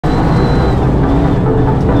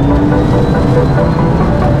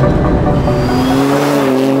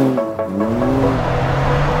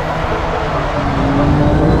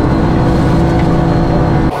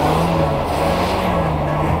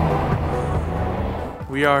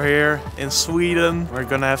We are here in Sweden. We're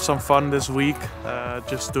gonna have some fun this week,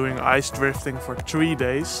 just doing ice drifting for 3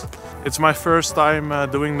 days. It's my first time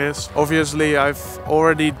doing this. Obviously I've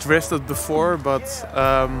already drifted before, but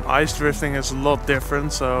ice drifting is a lot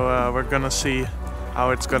different, so we're gonna see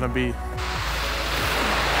how it's gonna be.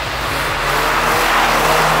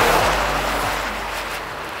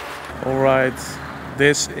 Alright,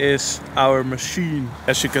 this is our machine.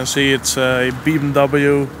 As you can see, it's a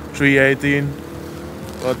BMW 318.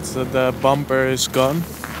 But the bumper is gone.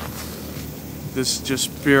 This is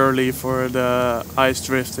just purely for the ice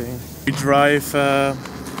drifting. We drive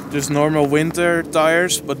just normal winter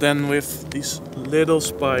tires, but then with these little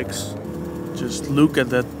spikes. Just look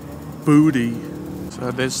at that booty.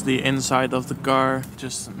 So this is the inside of the car,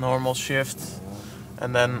 just normal shift.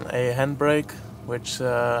 And then a handbrake, which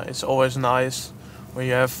is always nice. When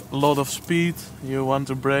you have a lot of speed, you want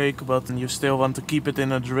to brake, but you still want to keep it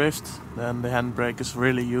in a drift, then the handbrake is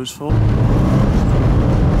really useful.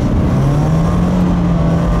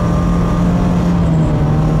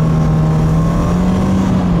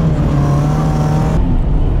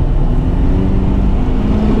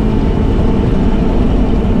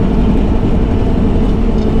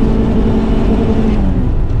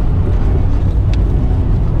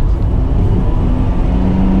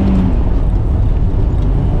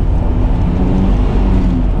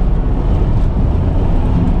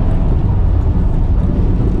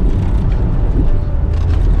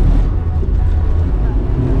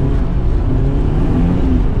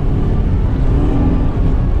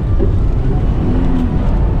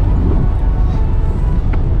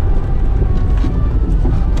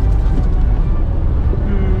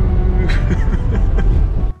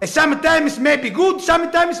 Sometimes it may be good,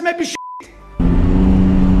 sometimes it may be shit.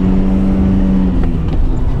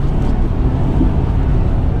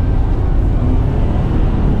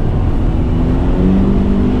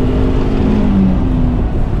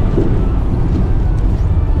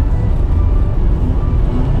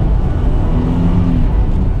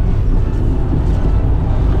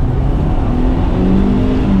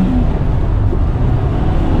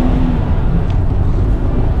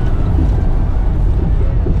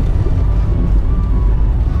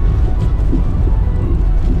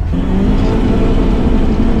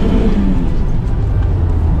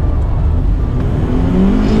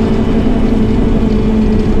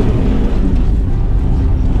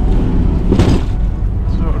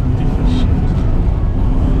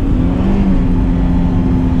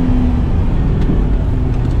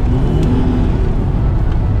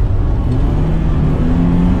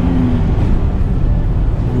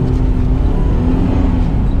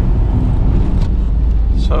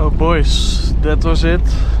 Boys, that was it.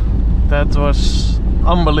 That was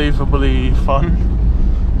unbelievably fun.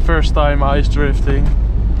 First time ice drifting.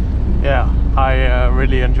 Yeah, I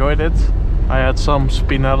really enjoyed it. I had some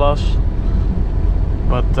spinellas,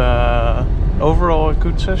 but overall a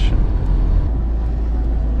good session.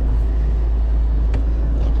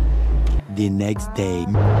 The next day.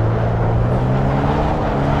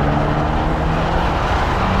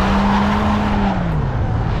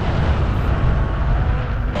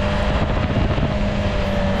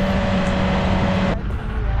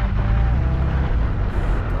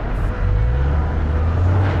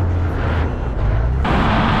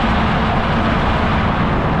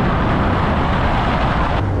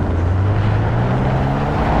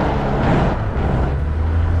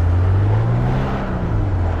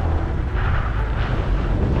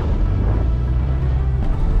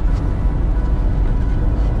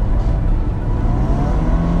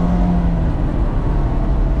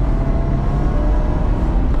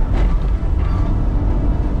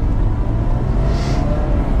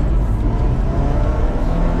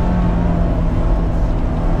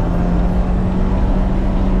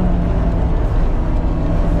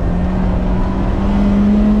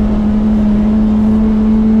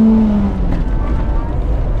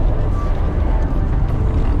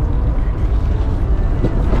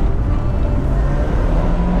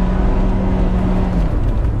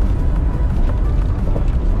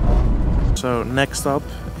 So next up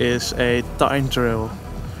is a time trial.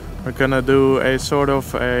 We're gonna do a sort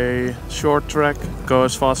of a short track, go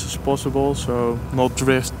as fast as possible, so not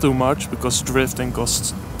drift too much because drifting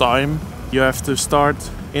costs time. You have to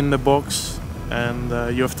start in the box and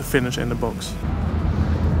you have to finish in the box.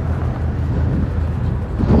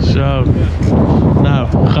 Zo,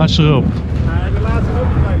 nou, gas erop. De laatste ook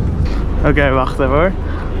niet. Oké, wacht even hoor.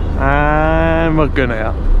 En we kunnen,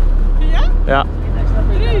 ja. Ja? Ja.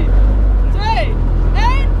 3, 2,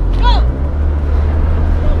 1, go!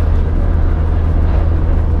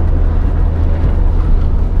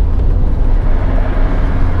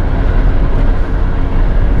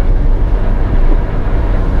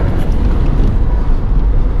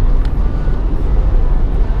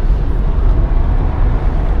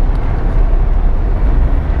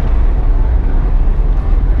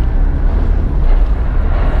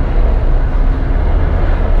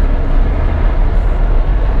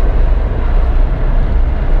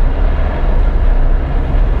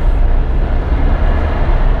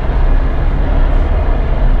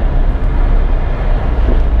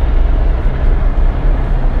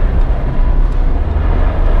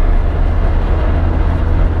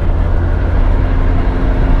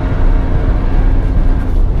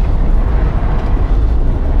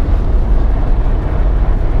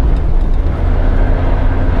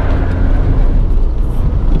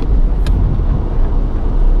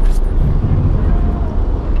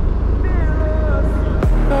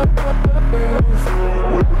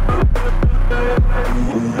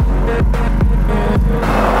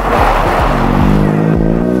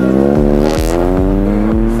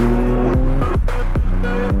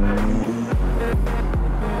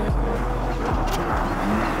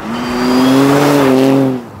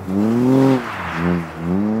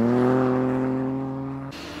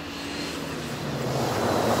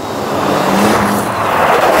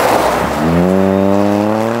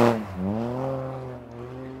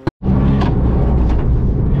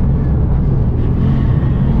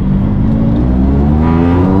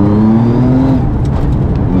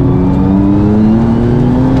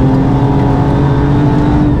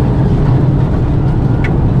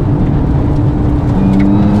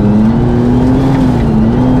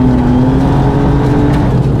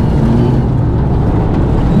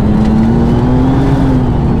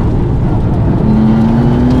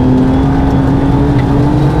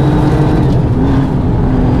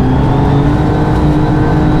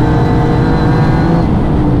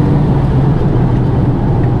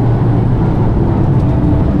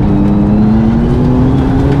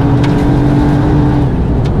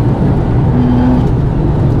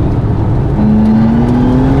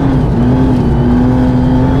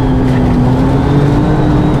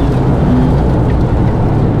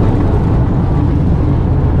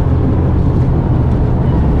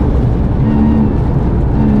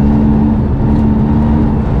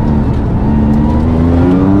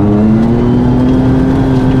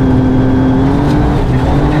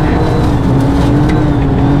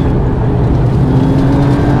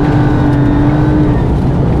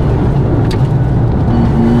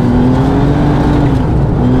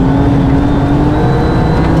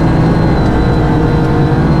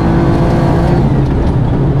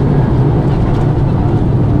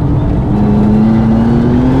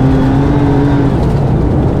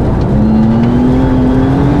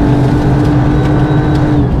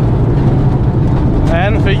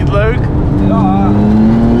 leuk? Ja.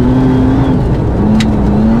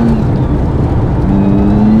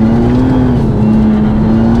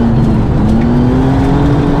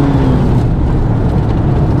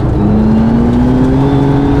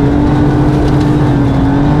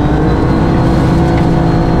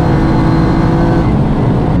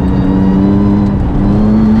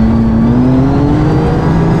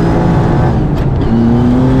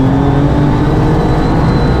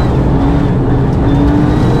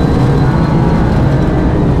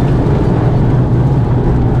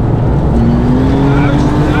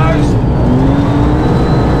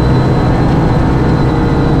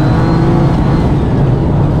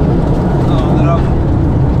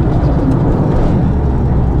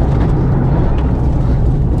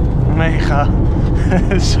 Mega.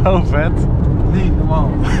 Zo vet. Niet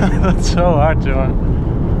normaal. Dat is zo hard, jongen.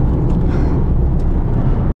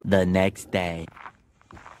 The next day.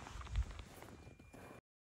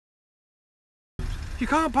 You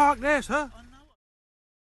can't park this, huh?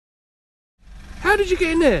 How did you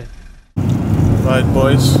get in there? Right,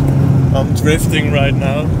 boys. I'm drifting right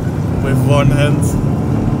now with one hand,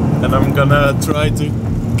 and I'm gonna try to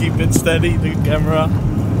keep it steady, the camera,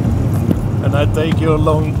 and I take you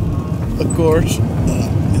along a course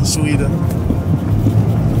in Sweden.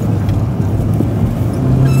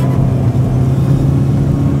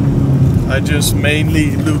 I just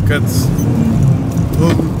mainly look at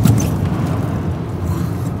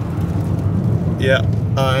yeah,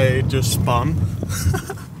 I just spun.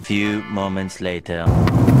 Few moments later.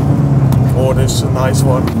 Oh, this is a nice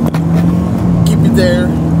one. Keep it there.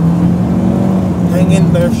 Hang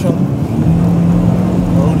in there, son.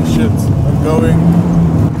 Holy shit, I'm going.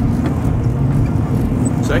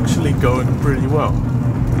 It's actually going pretty well.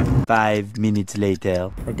 5 minutes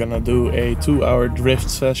later. We're gonna do a 2-hour drift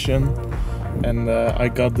session, and I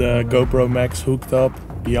got the GoPro Max hooked up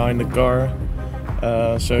behind the car,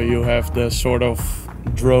 so you have the sort of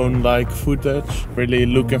drone-like footage. Really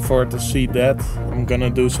looking forward to see that. I'm gonna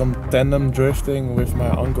do some tandem drifting with my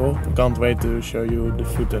uncle. Can't wait to show you the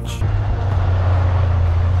footage.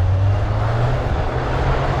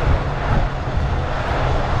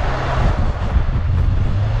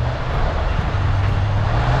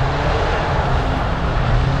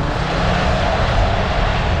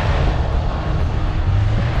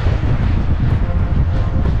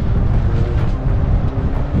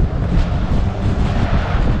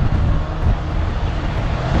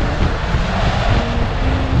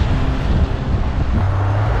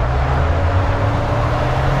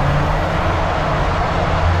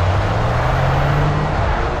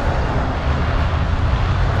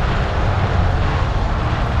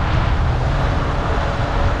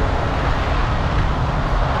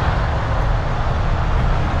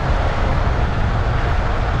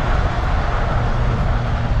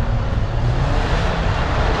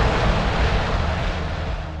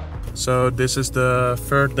 So this is the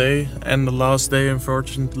third day and the last day,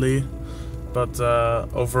 unfortunately, but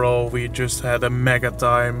overall we just had a mega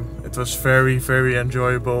time. It was very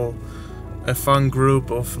enjoyable. A fun group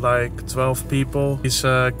of like 12 people. These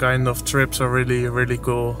kind of trips are really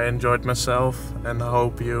cool. I enjoyed myself and I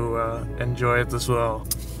hope you enjoy it as well.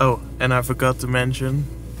 Oh, and I forgot to mention,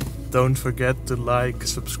 don't forget to like,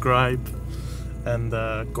 subscribe and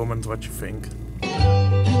comment what you think.